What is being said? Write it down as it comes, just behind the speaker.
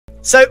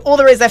So all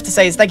there is left to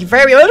say is thank you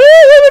very much.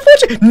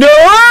 No,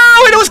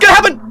 I know what's gonna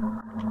happen.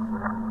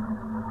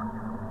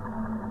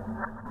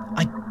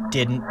 I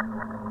didn't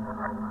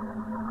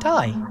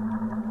die.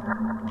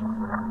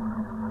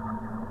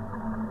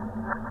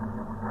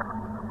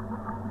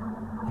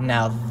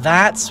 Now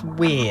that's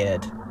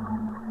weird.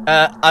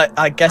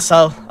 I guess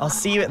I'll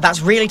see you.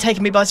 That's really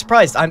taken me by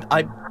surprise.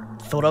 I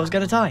thought I was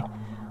gonna die.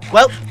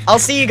 Well, I'll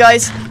see you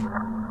guys.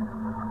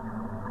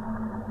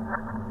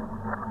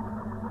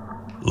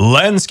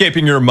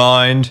 Landscaping Your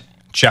Mind,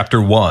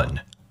 Chapter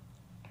 1.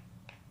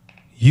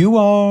 You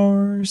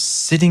are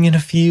sitting in a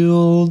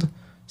field,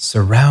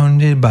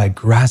 surrounded by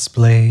grass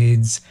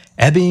blades,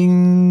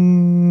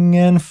 ebbing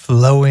and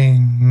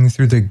flowing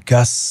through the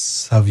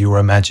gusts of your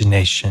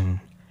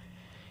imagination.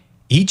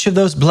 Each of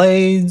those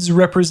blades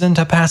represent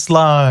a past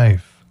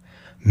life,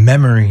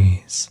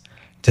 memories,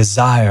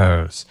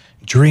 desires,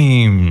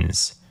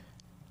 dreams,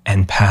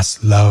 and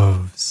past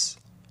loves.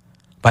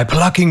 By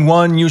plucking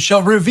one, you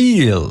shall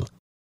reveal